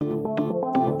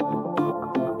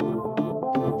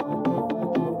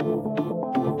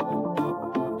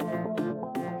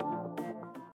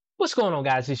What's going on,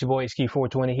 guys? It's your boy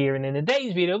XQ420 here, and in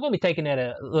today's video, we're going to be taking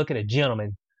a look at a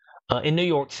gentleman in New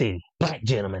York City, black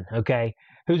gentleman, okay,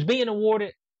 who's being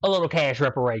awarded a little cash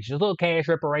reparations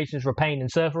for pain and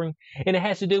suffering, and it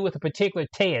has to do with a particular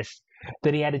test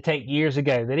that he had to take years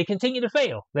ago that he continued to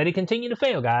fail,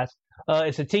 guys.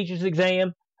 It's a teacher's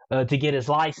exam to get his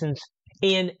license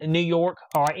in New York,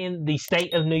 or in the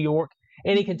state of New York,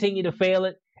 and he continued to fail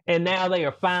it. And now they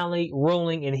are finally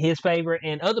ruling in his favor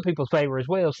and other people's favor as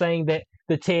well, saying that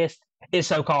the test is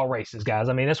so-called racist, guys.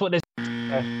 I mean, that's what this.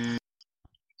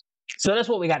 So that's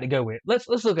what we got to go with. Let's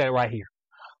look at it right here.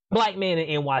 Black man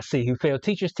in NYC who failed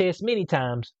teacher's test many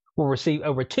times will receive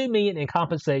over $2 million in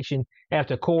compensation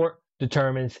after court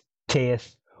determines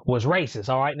test was racist.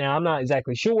 All right, now I'm not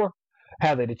exactly sure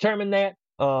how they determined that.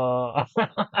 I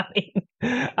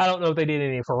don't know if they did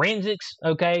any forensics.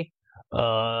 Okay.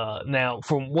 Now,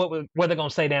 from what they're going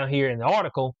to say down here in the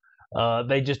article,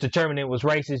 they just determined it was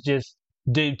racist just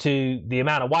due to the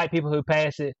amount of white people who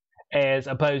pass it, as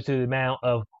opposed to the amount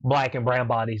of black and brown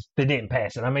bodies that didn't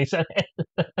pass it. I mean, so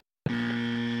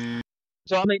I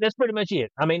mean, that's pretty much it.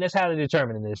 I mean, that's how they're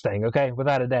determining this thing, okay,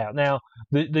 without a doubt. Now,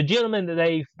 the gentleman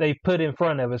that they've put in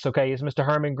front of us, okay, is Mr.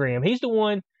 Herman Graham. He's the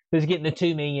one that's getting the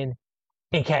 $2 million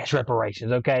in cash reparations,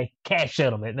 okay? Cash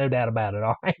settlement, no doubt about it,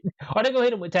 all right? Are they going to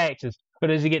hit him with taxes, or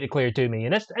does he get declared $2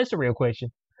 million? That's the real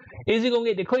question. Is he going to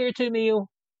get declared $2 million,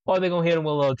 or are they going to hit him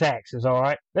with a little taxes, all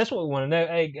right? That's what we want to know.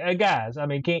 Hey, guys, I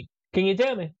mean, can you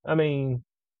tell me? I mean,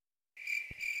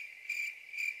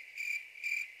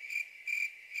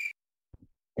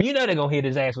 you know they're going to hit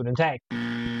his ass with them taxes.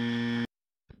 You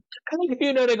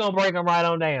know they're going to break him right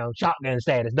on down. Shotgun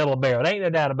status, double barrel. There ain't no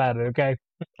doubt about it, okay?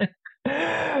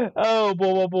 Oh,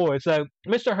 boy. So,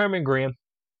 Mr. Herman Graham,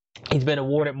 he's been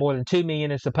awarded more than $2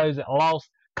 million in supposed loss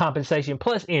compensation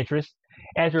plus interest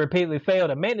after repeatedly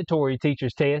failed a mandatory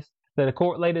teacher's test that the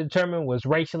court later determined was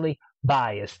racially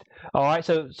biased. All right,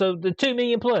 so the $2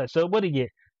 million plus. So what did he get?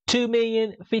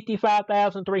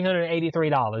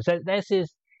 $2,055,383. That's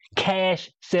his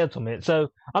cash settlement. So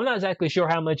I'm not exactly sure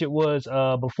how much it was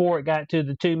before it got to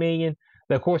the $2 million.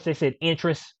 But of course, they said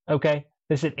interest. Okay,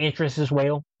 they said interest as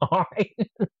well. All right.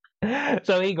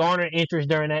 So he garnered interest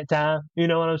during that time. You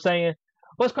know what I'm saying?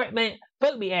 What's great, man?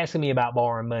 Folks be asking me about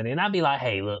borrowing money, and I'd be like,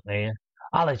 hey, look, man,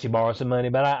 I'll let you borrow some money,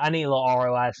 but I need a little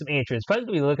ROI, some interest.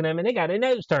 Folks be looking at me, and they got their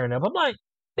nose turned up. I'm like,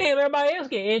 damn, everybody else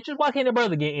get interest. Why can't their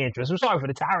brother get interest? I'm sorry for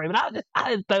the tirade, but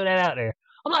I just throw that out there.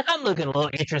 I'm like, I'm looking a little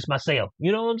interest myself.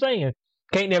 You know what I'm saying?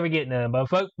 Can't never get none, but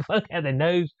folks have their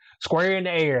nose square in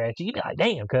the air at you. You be like,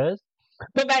 damn, cuz.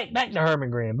 But back to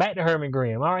Herman Graham.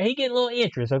 All right, he getting a little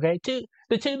interest, okay?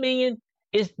 The $2 million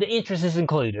is the interest is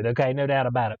included, okay? No doubt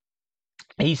about it.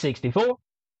 He's 64,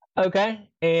 okay?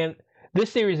 And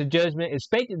this series of judgment is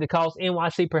expected to cost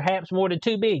NYC perhaps more than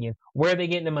 $2 billion. Where are they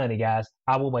getting the money, guys?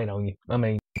 I will wait on you. I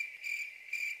mean,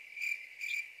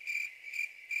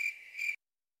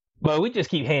 but we just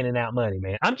keep handing out money,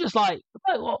 man. I'm just like,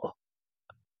 well,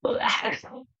 that's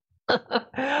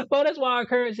why our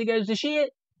currency goes to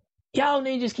shit. Y'all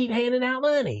need to just keep handing out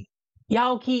money.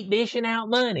 Y'all keep dishing out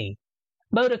money.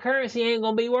 But the currency ain't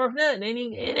going to be worth nothing.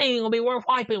 It ain't going to be worth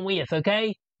wiping with,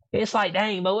 okay? It's like,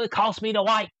 dang, but it cost me to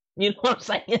wipe. You know what I'm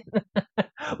saying?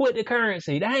 With the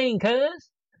currency. Dang, cuz.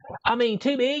 I mean,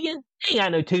 $2 billion? Ain't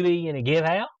got no $2 billion to give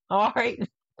out. All right?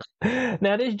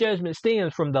 Now, this judgment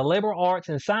stems from the liberal arts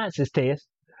and sciences test,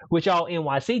 which all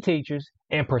NYC teachers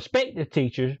and prospective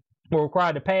teachers were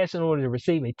required to pass in order to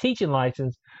receive a teaching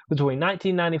license between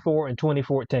 1994 and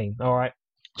 2014. All right.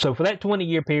 So for that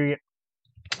 20-year period,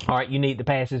 all right, you need to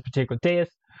pass this particular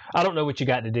test. I don't know what you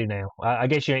got to do now. I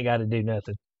guess you ain't got to do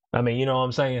nothing. I mean, you know what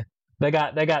I'm saying? They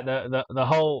got the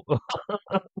whole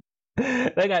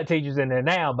they got teachers in there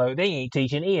now, but they ain't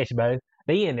teaching ish, bro.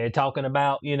 They in there talking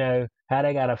about, you know, how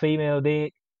they got a female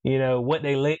dick, you know, what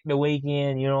they licked the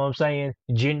weekend, you know what I'm saying?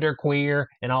 Gender queer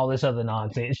and all this other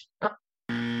nonsense.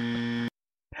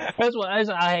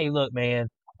 Hey, look, man,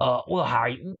 we'll hire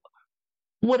you.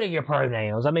 What are your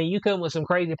pronouns? I mean, you come with some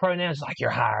crazy pronouns like you're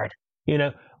hired. You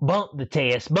know, bump the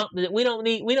test. We don't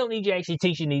need you actually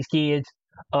teaching these kids.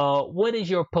 What is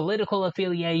your political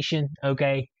affiliation?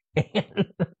 Okay.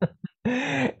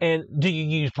 And do you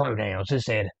use pronouns? It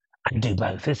said, I do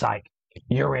both. It's like,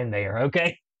 you're in there,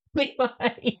 okay? They'd be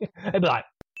like,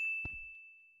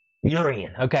 you're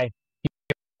in, okay?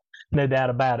 No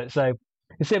doubt about it. So,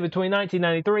 it said between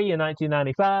 1993 and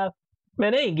 1995,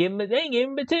 man, they ain't giving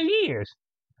but 2 years.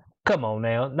 Come on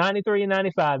now. 93 and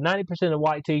 95, 90% of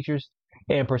white teachers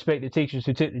and prospective teachers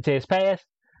who took the test passed,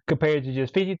 compared to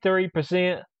just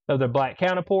 53% of their black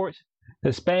counterparts.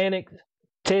 Hispanic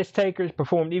test takers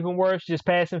performed even worse, just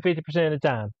passing 50% of the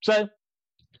time. So,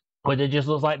 What it just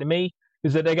looks like to me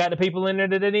is that they got the people in there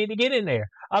that they need to get in there.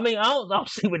 I mean, I don't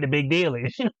see what the big deal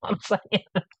is. You know what I'm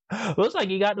saying? Looks like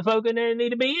you got the folk in there that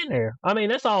need to be in there. I mean,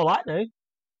 that's all I know.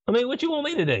 I mean, what you want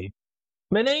me to do? I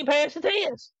mean, they ain't passed the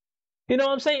test. You know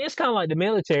what I'm saying? It's kind of like the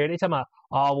military. They talking about,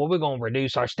 oh, well, we're going to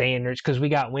reduce our standards because we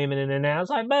got women in there now. It's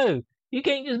like, boo, you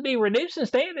can't just be reducing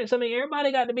standards. I mean,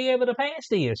 everybody got to be able to pass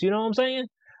this. You know what I'm saying?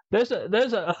 There's a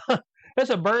there's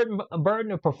a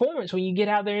burden of performance when you get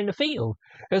out there in the field.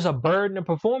 There's a burden of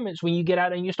performance when you get out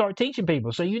there and you start teaching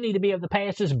people. So you need to be able to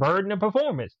pass this burden of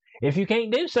performance. If you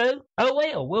can't do so, oh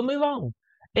well, we'll move on.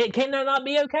 It cannot not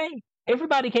be okay.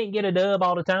 Everybody can't get a dub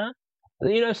all the time.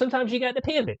 You know, sometimes you got to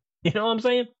pivot. You know what I'm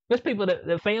saying? There's people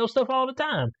that fail stuff all the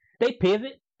time. They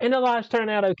pivot and their lives turn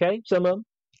out okay. Some of them.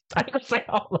 I ain't gonna say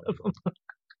all of them.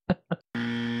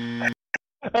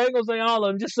 I ain't gonna say all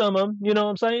of them, just some of them. You know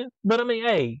what I'm saying? But I mean,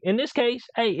 hey, in this case,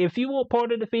 hey, if you want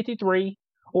part of the 53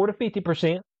 or the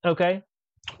 50%, okay,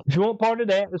 if you want part of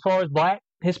that as far as black,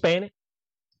 Hispanic,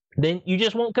 then you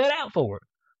just won't cut out for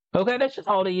it. Okay, that's just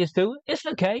all there is to it. It's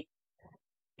okay.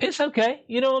 It's okay.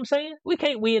 You know what I'm saying? We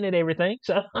can't win at everything.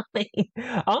 So, I mean,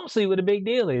 I don't see what the big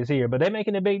deal is here, but they're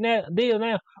making a big deal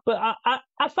now. But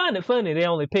I find it funny they're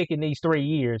only picking these 3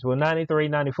 years, well, 93,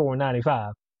 94, and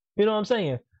 95. You know what I'm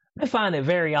saying? I find it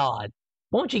very odd.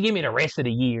 Why don't you give me the rest of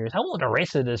the years? I want the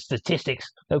rest of the statistics,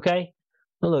 okay?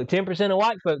 Well, look, 10% of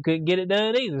white folk couldn't get it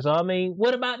done either. So, I mean,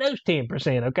 what about those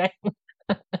 10%, okay?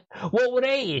 What were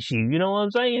they issue? You know what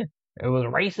I'm saying? There was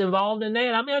race involved in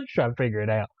that. I mean, I'm just trying to figure it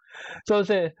out. So it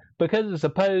said, because of the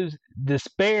supposed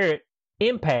disparate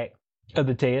impact of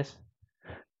the test,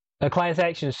 a class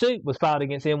action suit was filed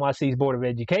against NYC's Board of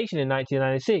Education in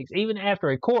 1996. Even after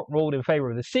a court ruled in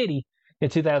favor of the city in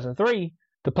 2003,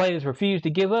 the plaintiffs refused to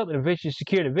give up and eventually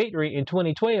secured a victory in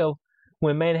 2012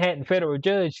 when Manhattan federal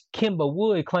judge Kimba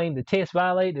Wood claimed the test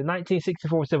violated the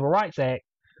 1964 Civil Rights Act.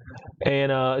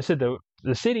 And it said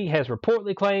the city has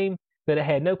reportedly claimed that it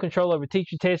had no control over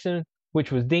teacher testing,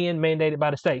 which was then mandated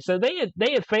by the state. So they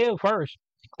had failed first,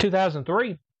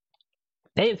 2003.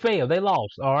 They had failed. They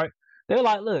lost, all right? They're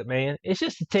like, look, man, it's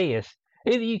just a test.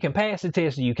 Either you can pass the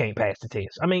test or you can't pass the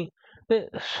test. I mean,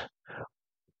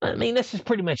 that's just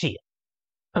pretty much it.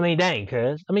 I mean, dang,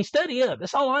 cuz. I mean, study up.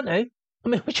 That's all I know. I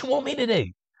mean, what you want me to do?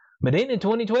 But then in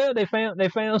 2012, they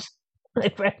found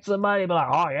somebody be like,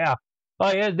 oh yeah,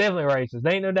 it's definitely racist.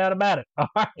 There ain't no doubt about it. All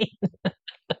right.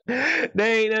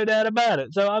 There ain't no doubt about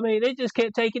it. So I mean, they just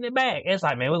kept taking it back. It's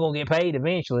like, man, we're gonna get paid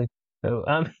eventually. So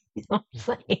I mean, you know what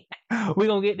I'm saying? We're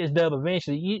gonna get this dub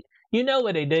eventually. You know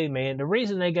what they do, man. The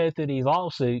reason they go through these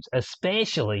lawsuits,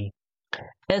 especially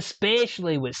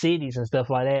with cities and stuff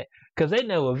like that, because they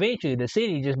know eventually the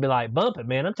city just be like, bump it,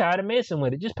 man. I'm tired of messing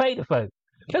with it. Just pay the folk.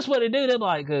 That's what they do. They're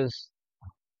like, because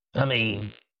I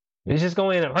mean, it's just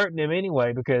gonna end up hurting them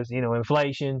anyway because you know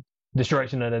inflation,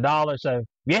 destruction of the dollar. So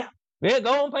yeah,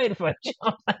 go and pay the folks. You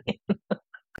know what I'm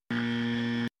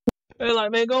saying? They're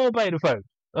like, man, go and pay the folks.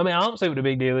 I mean, I don't see what the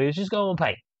big deal is. Just go and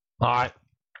pay. All right.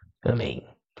 I mean,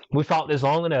 we fought this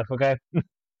long enough, okay?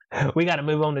 We got to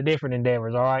move on to different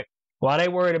endeavors, all right? While they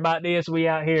worried about this, we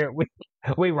out here,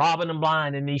 we robbing them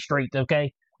blind in these streets,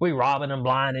 okay? We robbing them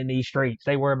blind in these streets.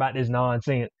 They worry about this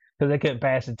nonsense because they couldn't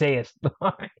pass the test.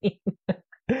 All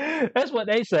right? That's what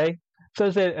they say. So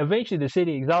it said eventually the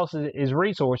city exhausted its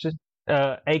resources,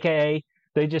 a.k.a.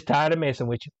 they just tired of messing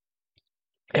with you.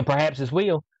 And perhaps its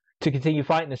will to continue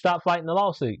fighting and stop fighting the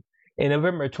lawsuit. In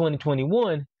November of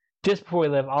 2021, just before he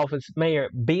left office, Mayor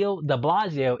Bill de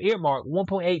Blasio earmarked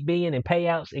 $1.8 billion in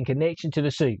payouts in connection to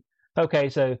the suit. Okay,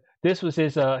 so this was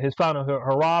his final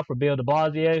hurrah for Bill de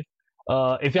Blasio.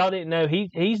 If y'all didn't know,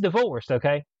 he's divorced,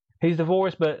 okay? He's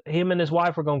divorced, but him and his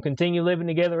wife are going to continue living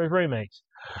together as roommates.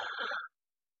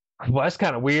 Well, that's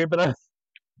kind of weird, but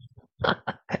they're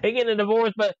getting a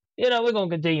divorce, but, you know, we're going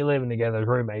to continue living together as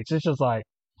roommates. It's just like,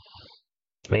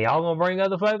 I mean, y'all gonna bring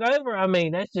other folk over? I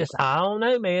mean, that's just, I don't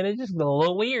know, man. It's just a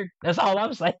little weird. That's all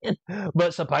I'm saying.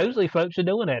 But supposedly folks are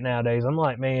doing that nowadays. I'm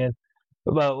like, man,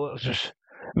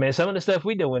 some of the stuff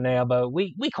we doing now, but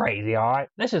we crazy, all right?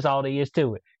 That's just all there is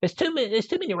to it. It's too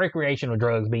many recreational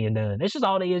drugs being done. That's just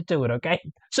all there is to it, okay?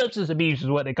 Substance abuse is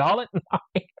what they call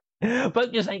it.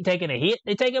 Folks just ain't taking a hit.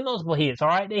 They taking multiple hits, all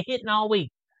right? They're hitting all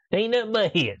week. They ain't nothing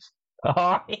but hits,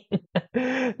 all right?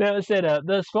 Now, it said,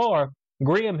 thus far,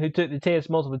 Grimm, who took the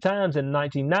test multiple times in the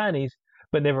 1990s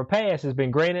but never passed, has been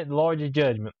granted the largest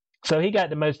judgment. So he got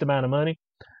the most amount of money.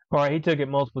 All right, he took it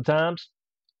multiple times.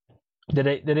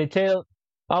 Did they tell?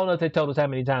 I don't know if they told us how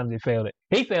many times he failed it.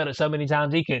 He failed it so many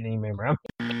times he couldn't even remember.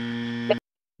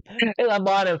 It's like,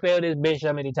 boy, I done failed this bitch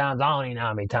so many times. I don't even know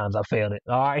how many times I failed it.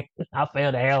 All right, I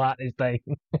failed the hell out of this thing.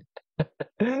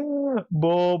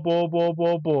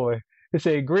 Boy. It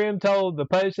said Grimm told the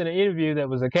Post in an interview that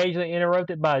was occasionally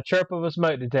interrupted by a chirp of a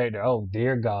smoke detector. Oh,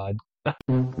 dear God.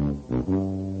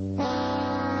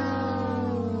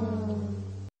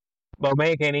 Well,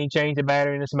 man can't even change the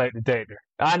battery in the smoke detector.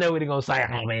 I know what they're going to say.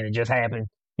 Oh, man, it just happened.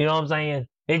 You know what I'm saying?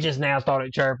 It just now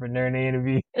started chirping during the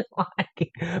interview. It's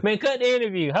like, man, cut the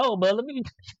interview. Hold on, bud. Let me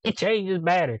change this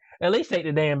battery. At least take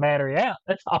the damn battery out.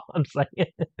 That's all I'm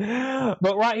saying.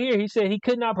 But right here, he said he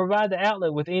could not provide the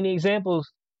outlet with any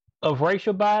examples of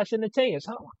racial bias in the test.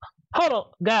 Hold on,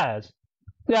 guys.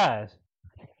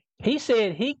 He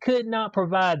said he could not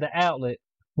provide the outlet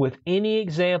with any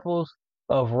examples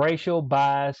of racial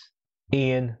bias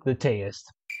in the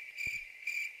test.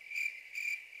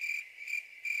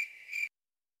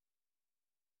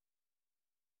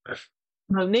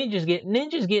 No, ninjas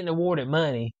getting awarded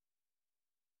money,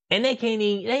 and they ain't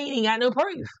even got no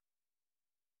proof.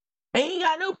 They ain't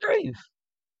got no proof.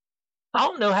 I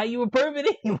don't know how you would prove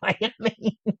it anyway. I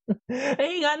mean, they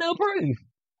ain't got no proof.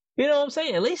 You know what I'm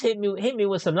saying? At least hit me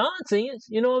with some nonsense.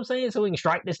 You know what I'm saying? So we can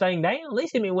strike this thing down. At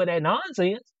least hit me with that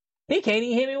nonsense. He can't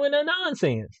even hit me with no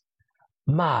nonsense.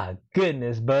 My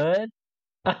goodness, bud.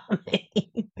 I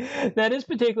mean, now this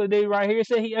particular dude right here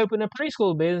said he opened a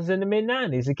preschool business in the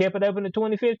mid-90s and kept it open to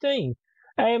 2015.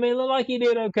 Hey, I mean, look like he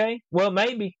did okay. Well,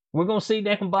 maybe. We're going to see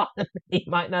down bottom. He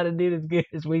might not have did as good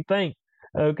as we think.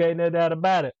 Okay, no doubt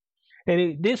about it. And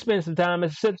he did spend some time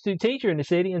as a substitute teacher in the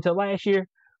city until last year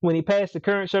when he passed the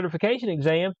current certification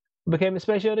exam and became a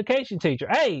special education teacher.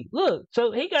 Hey, look,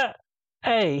 so he passed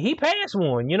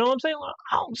one. You know what I'm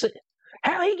saying?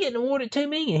 How he getting awarded $2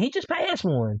 million? He just passed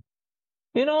one.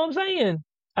 You know what I'm saying?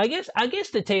 I guess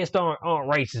the tests aren't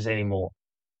racist anymore.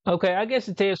 Okay, I guess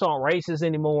the tests aren't racist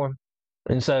anymore.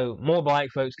 And so more black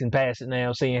folks can pass it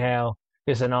now, seeing how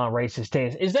it's a non-racist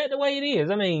test. Is that the way it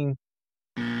is? I mean,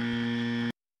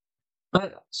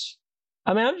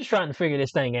 I'm just trying to figure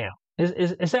this thing out.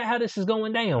 Is that how this is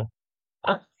going down?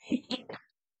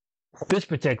 This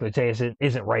particular test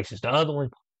isn't racist. The other one,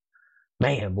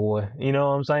 man, boy, you know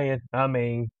what I'm saying? I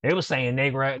mean, it was saying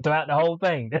nigger throughout the whole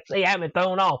thing. He had me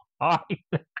thrown off. All right.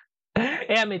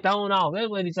 He had me thrown off. That's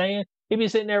what he's saying. He be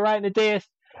sitting there writing the test.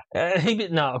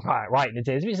 Writing the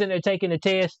test. He be sitting there taking the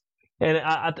test, and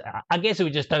I guess it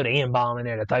would just throw the N-bomb in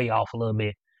there to throw you off a little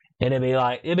bit. And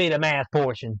it'd be the math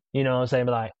portion, you know what I'm saying?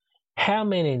 Be like, how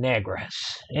many negras?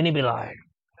 And he'd be like,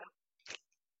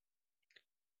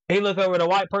 he'd look over the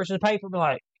white person's paper and be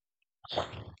like,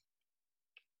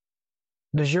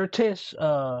 does your test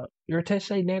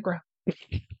say negra?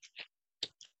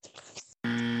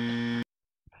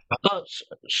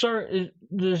 Sir,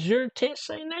 does your test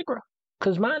say negra?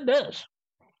 Because mine does.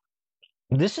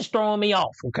 This is throwing me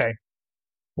off, okay?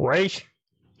 Race.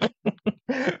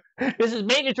 This is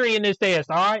bigotry in this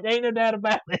test, all right? There ain't no doubt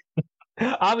about it.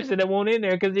 Obviously, they won't in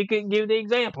there because he couldn't give the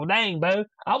example. Dang, Bo.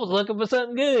 I was looking for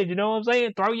something good, you know what I'm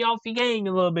saying? Throw you off your game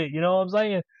a little bit, you know what I'm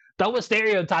saying? Throw a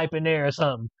stereotype in there or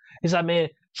something. It's like, man,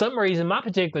 some reason my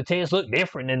particular test looked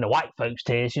different than the white folks'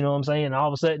 test, you know what I'm saying? All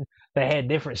of a sudden, they had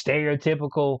different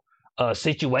stereotypical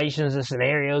situations and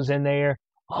scenarios in there.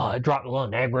 I dropped a little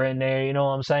negra in there, you know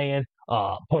what I'm saying?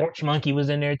 Porch monkey was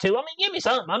in there too. I mean, give me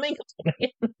something. I mean,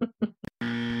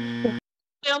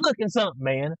 I'm looking something,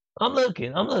 man. I'm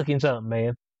looking something,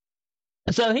 man.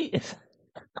 So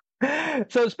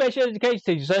so special education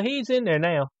teacher. So he's in there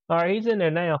now. All right, he's in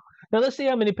there now. Now let's see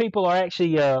how many people are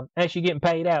actually getting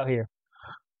paid out here.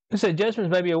 It said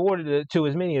judgments may be awarded to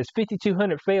as many as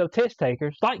 5,200 failed test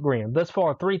takers like Grimm. Thus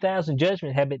far, 3,000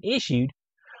 judgments have been issued,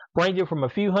 ranging from a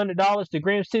few $100s to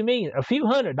Grimm's $2 million. A few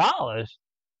 $100s?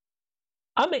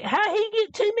 I mean, how he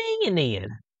get $2 million then?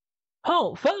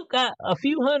 Oh, folk got a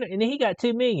few hundred, and then he got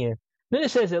 $2 million. Then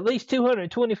it says at least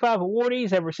 225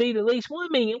 awardees have received at least $1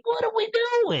 million. What are we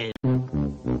doing?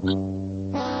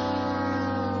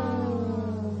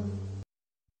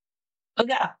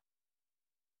 Okay.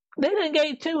 They done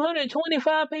gave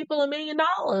 225 people $1 million.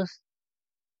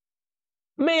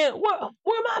 Man, where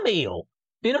my meal?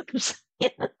 You know what I'm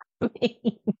saying? I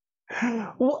mean,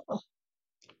 what?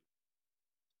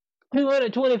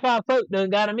 225 folk done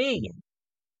got $1 million.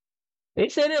 They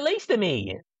said at least $1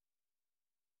 million.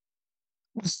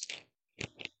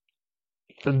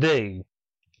 Dude,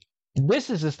 this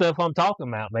is the stuff I'm talking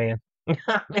about, man.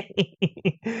 I mean,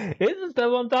 this is the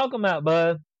stuff I'm talking about,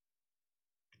 bud.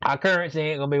 Our currency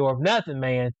ain't gonna be worth nothing,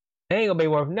 man. It ain't gonna be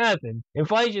worth nothing.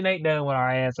 Inflation ain't done with our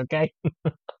ass, okay?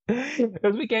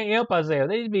 Because we can't help ourselves.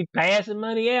 They just be passing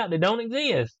money out that don't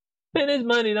exist. Man, this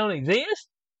money don't exist.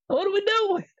 What are we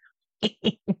doing?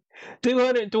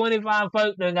 225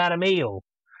 folk done got a meal.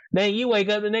 Then you wake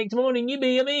up the next morning, you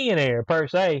be a millionaire, per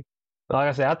se. Like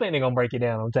I said, I think they're gonna break it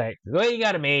down on taxes. Well, you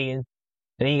got $1 million,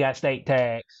 then you got state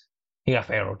tax, you got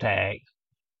federal tax,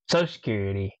 Social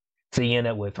Security, so you end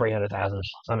up with 300,000.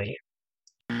 I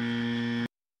mean,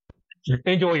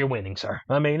 enjoy your winning, sir.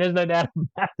 I mean, there's no doubt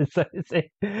about it. So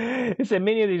it said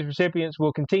many of these recipients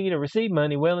will continue to receive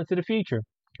money well into the future.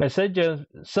 As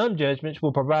some judgments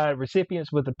will provide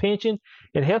recipients with a pension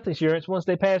and health insurance once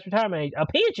they pass retirement age. A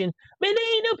pension? Man,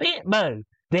 there ain't no pension. Bo,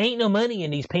 there ain't no money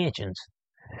in these pensions.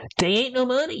 There ain't no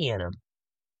money in them.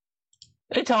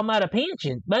 They're talking about a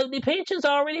pension. But the pension's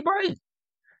already broke.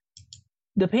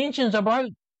 The pensions are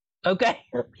broke. Okay?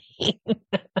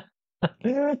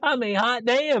 I mean, hot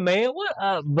damn, man. What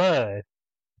up, bud?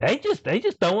 They just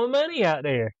throwing money out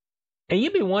there. And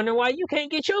you be wondering why you can't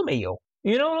get your meal.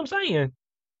 You know what I'm saying?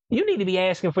 You need to be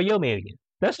asking for your million.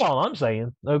 That's all I'm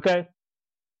saying. Okay?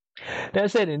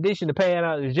 That said, in addition to paying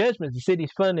out the judgments, the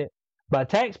city's funded by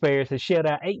taxpayers has shelled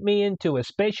out $8 million to a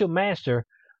special master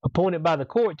appointed by the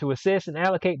court to assess and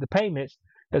allocate the payments,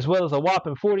 as well as a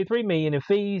whopping $43 million in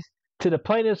fees to the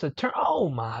plaintiff's attorney. Oh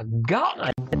my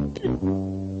God!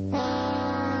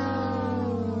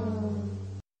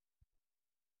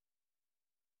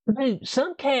 Dude,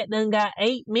 some cat done got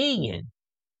 $8 million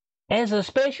as a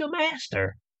special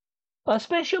master. A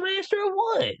special master of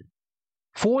what?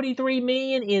 $43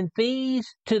 million in fees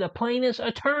to the plaintiff's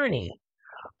attorney.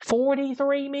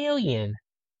 $43 million.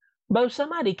 Both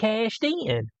somebody cashed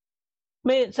in.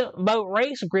 Man, both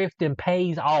race grifting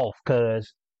pays off,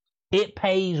 cuz it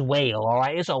pays well,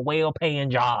 alright? It's a well-paying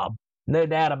job. No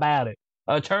doubt about it.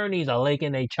 Attorneys are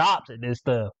licking their chops at this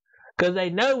stuff. Because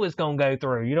they know it's going to go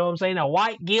through. You know what I'm saying? The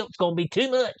white guilt's going to be too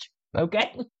much.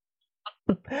 Okay?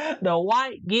 The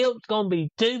white guilt's going to be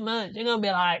too much. They're going to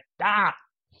be like,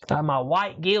 my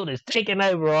white guilt is taking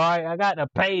over, alright? I got to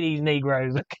pay these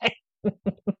Negroes, okay?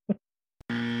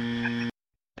 I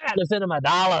got to send them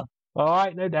 $1.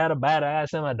 Alright, no doubt about it. I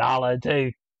send them $1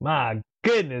 too. My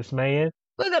goodness, man.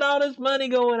 Look at all this money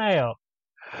going out.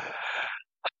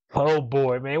 Oh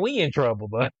boy, man, we in trouble,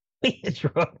 bud. We in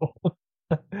trouble.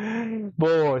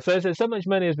 Boy, so it says so much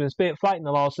money has been spent fighting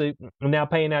the lawsuit and now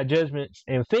paying out judgments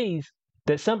and fees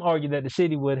that some argue that the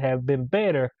city would have been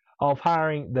better off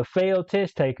hiring the failed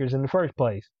test takers in the first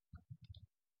place.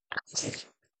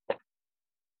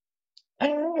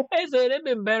 They said they've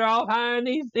been better off hiring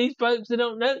these folks that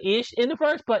don't know ish in the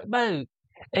first place. Boo,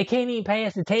 they can't even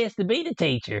pass the test to be the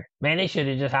teacher. Man, they should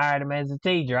have just hired them as a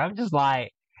teacher. I'm just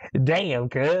like, damn,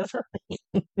 cuz.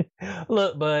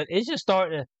 Look, bud, it's just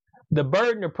starting to. The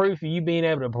burden of proof of you being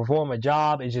able to perform a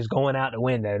job is just going out the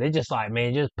window. They're just like,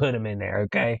 man, just put them in there,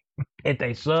 okay? If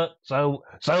they suck, so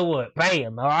what? Pay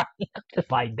them, all right? Just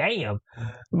like, damn.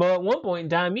 But at one point in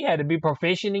time, you had to be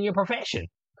proficient in your profession.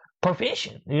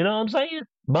 Proficient, you know what I'm saying?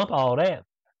 Bump all that.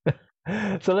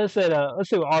 So let's see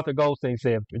what Arthur Goldstein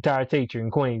said, retired teacher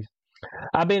in Queens.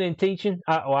 I've been teaching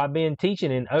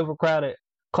in overcrowded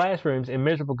classrooms in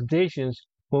miserable conditions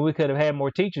when we could have had more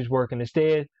teachers working.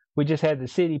 Instead, we just had the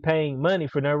city paying money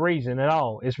for no reason at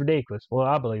all. It's ridiculous. Well,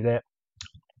 I believe that.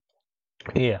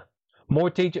 Yeah. More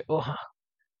teachers. Well,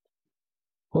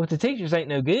 if the teachers ain't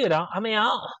no good, I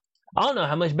don't know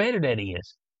how much better that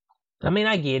is. I mean,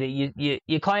 I get it.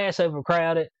 Your class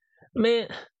overcrowded. Man,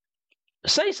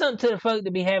 say something to the folk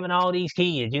that be having all these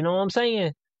kids. You know what I'm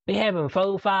saying? Be having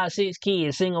 4, 5, 6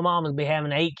 kids. Single mamas be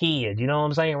having 8 kids. You know what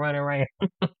I'm saying? Running around.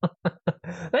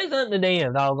 Say something to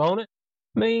them, doggone it.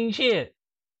 I mean, shit.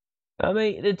 I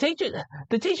mean, the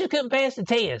teacher couldn't pass the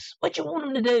test. What you want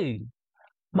them to do?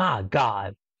 My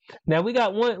God. Now we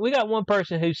got one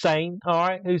person who's sane. All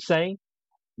right, who's sane.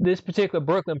 This particular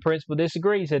Brooklyn principal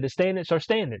disagrees. Said the standards are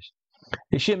standards.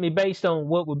 It shouldn't be based on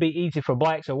what would be easy for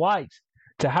blacks or whites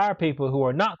to hire people who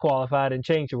are not qualified and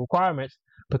change the requirements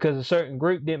because a certain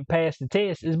group didn't pass the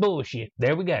test is bullshit.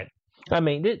 There we go. I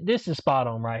mean, this is spot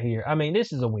on right here. I mean,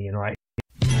 this is a win, right?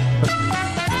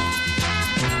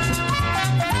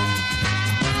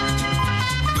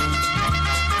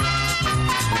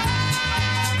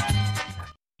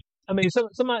 I mean,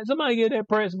 somebody give that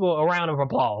principal a round of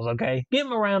applause, okay? Give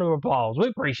him a round of applause. We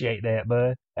appreciate that,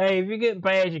 bud. Hey, if you're getting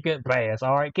past, you couldn't pass.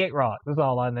 All right, kick rock. That's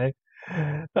all I know.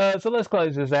 So let's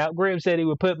close this out. Grimm said he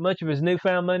would put much of his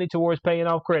newfound money towards paying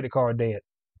off credit card debt.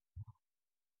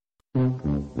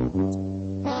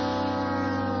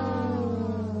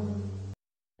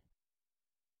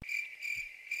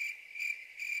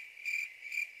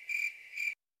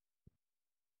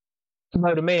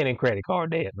 About the man in credit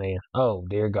card debt, man. Oh,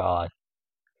 dear God.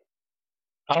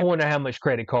 I wonder how much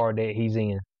credit card debt he's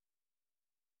in.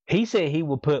 He said he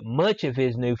will put much of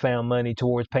his newfound money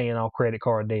towards paying off credit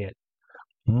card debt.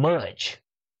 Much.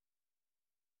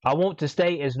 I want to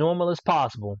stay as normal as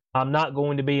possible. I'm not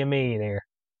going to be a millionaire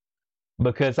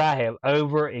because I have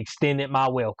overextended my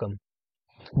welcome.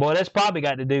 Boy, that's probably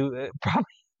probably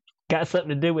got something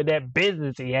to do with that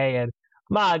business he had.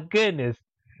 My goodness,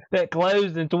 that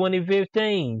closed in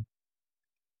 2015.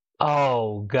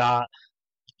 Oh God,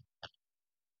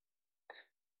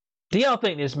 do y'all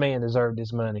think this man deserved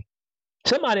this money?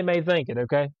 Somebody may think it.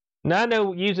 Okay, now I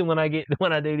know usually when I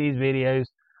do these videos,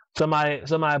 somebody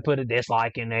put a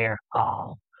dislike in there.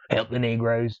 Oh, help the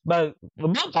Negroes, but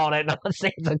above all that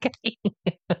nonsense, okay?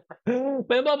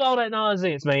 But above all that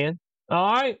nonsense, man.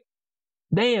 All right,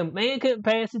 damn, man couldn't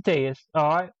pass the test. All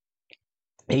right,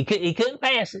 he couldn't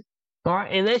pass it. All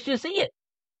right, and that's just it.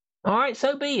 All right,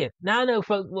 so be it. Now I know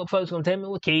what folks gonna tell me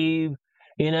with Cube,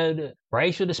 the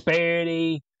racial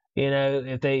disparity.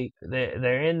 If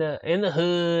they're in the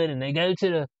hood and they go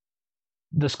to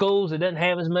the schools that doesn't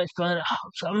have as much fun. Oh,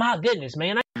 so my goodness,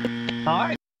 man. All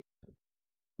right,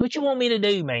 what you want me to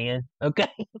do, man?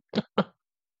 Okay,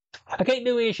 I can't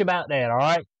do ish about that. All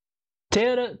right,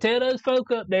 tell those folk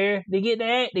up there to get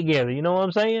their act together. You know what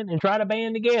I'm saying? And try to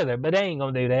band together. But they ain't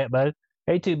gonna do that, bud.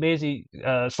 They too busy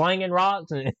slinging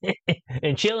rocks and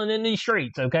and chilling in these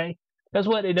streets. Okay, that's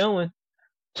what they're doing.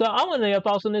 So I want to know your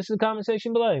thoughts on this in the comment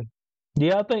section below. Do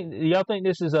y'all think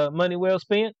this is money well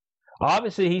spent?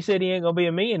 Obviously, he said he ain't gonna be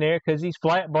a millionaire because he's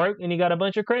flat broke and he got a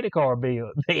bunch of credit card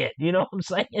debt. You know what I'm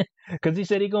saying? Because he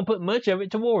said he's gonna put much of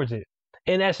it towards it,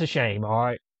 and that's a shame. All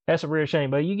right, that's a real shame.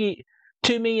 But you get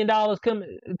 $2 million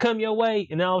come your way,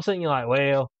 and then all of a sudden you're like,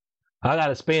 well, I got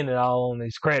to spend it all on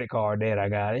this credit card debt I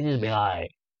got. It just be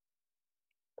like,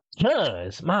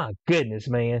 cuz, my goodness,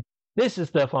 man. This is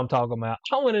stuff I'm talking about.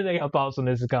 I want to know your thoughts on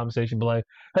this in the comment section below.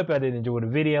 Hope y'all did enjoy the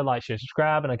video. Like, share,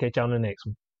 subscribe, and I'll catch y'all on the next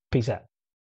one. Peace out.